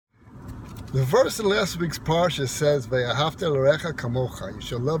The verse in last week's parsha says, "Ve'ahavta l'orecha kamocha," you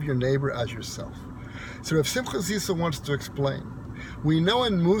shall love your neighbor as yourself. So Rav Simcha Zisa wants to explain. We know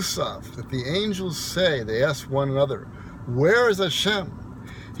in Musaf that the angels say, they ask one another, where is Hashem?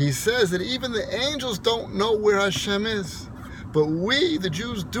 He says that even the angels don't know where Hashem is. But we, the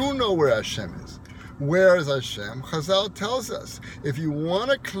Jews, do know where Hashem is. Where is Hashem? Chazal tells us, if you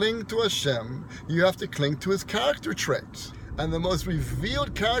want to cling to Hashem, you have to cling to His character traits. And the most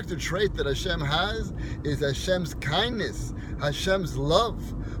revealed character trait that Hashem has is Hashem's kindness, Hashem's love.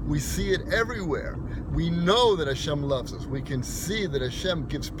 We see it everywhere. We know that Hashem loves us. We can see that Hashem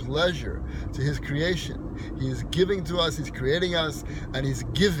gives pleasure to His creation. He is giving to us, He's creating us, and He's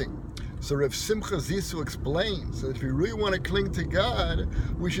giving. So Rav Simcha Zisa explains that if we really want to cling to God,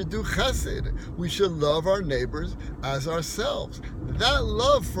 we should do chesed. We should love our neighbors as ourselves. That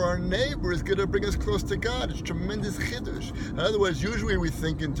love for our neighbor is going to bring us close to God. It's tremendous chiddush. In other words, usually we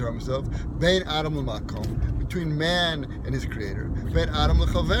think in terms of bein adam l'makom, between man and his creator, bein adam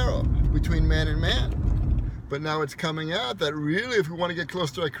l'chavero, between man and man. But now it's coming out that really, if we want to get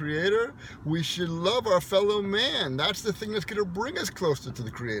close to our Creator, we should love our fellow man. That's the thing that's going to bring us closer to the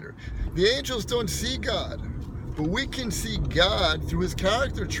Creator. The angels don't see God, but we can see God through His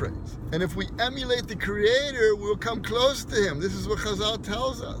character traits. And if we emulate the Creator, we'll come close to Him. This is what Chazal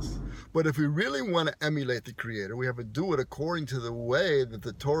tells us. But if we really want to emulate the Creator, we have to do it according to the way that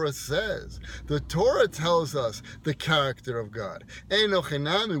the Torah says. The Torah tells us the character of God. Eino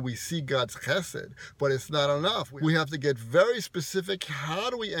chenami, we see God's chesed, but it's not enough. We have to get very specific. How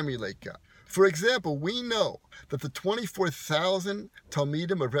do we emulate God? For example, we know that the 24,000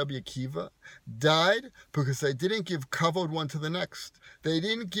 Talmidim of Rabbi Akiva died because they didn't give kavod one to the next. They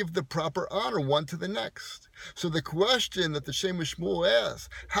didn't give the proper honor one to the next. So the question that the Shem Shmuel asks,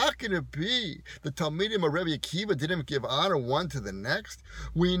 how can it be the Talmidim of Rabbi Akiva didn't give honor one to the next?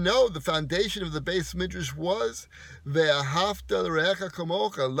 We know the foundation of the Beis Midrash was Ve'ahavta l'recha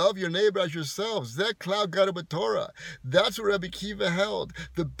kamocha, love your neighbor as yourselves. Zeh klal gadu b'Torah. That's what Rabbi Akiva held.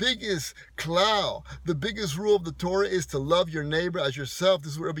 The biggest klal, the biggest rule of the Torah is to love your neighbor as yourself.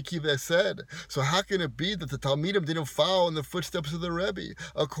 This is what Rabbi Akiva said. So how can it be that the Talmidim didn't follow in the footsteps of the Rebbe?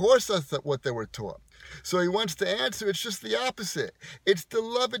 Of course that's what they were taught. So he wants to answer, it's just the opposite. It's the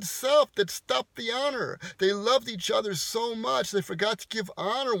love itself that stopped the honor. They loved each other so much, they forgot to give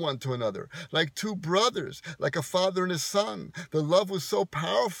honor one to another, like two brothers, like a father and a son. The love was so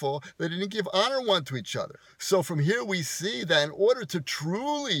powerful, they didn't give honor one to each other. So from here we see that in order to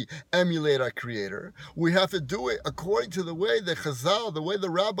truly emulate our Creator, we have to do it according to the way the Chazal, the way the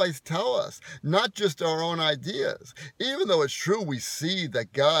rabbis tell us, not just our own ideas. Even though it's true, we see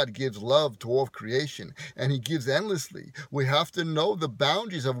that God gives love to all of creation, and He gives endlessly. We have to know the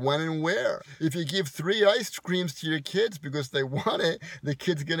boundaries of when and where. If you give 3 ice creams to your kids because they want it, the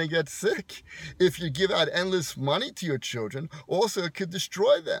kid's going to get sick. If you give out endless money to your children, also it could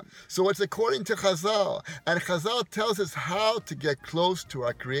destroy them. So it's according to Chazal. And Chazal tells us how to get close to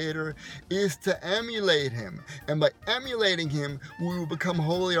our Creator is to emulate Him. And by emulating Him, we will become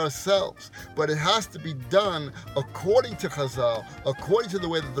holy ourselves. But it has to be done according to Chazal, according to the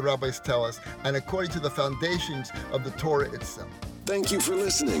way that the rabbis tell us, and according to the foundations of the Torah itself. Thank you for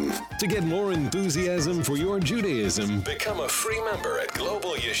listening. To get more enthusiasm for your Judaism, become a free member at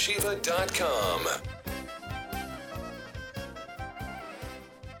globalyeshiva.com.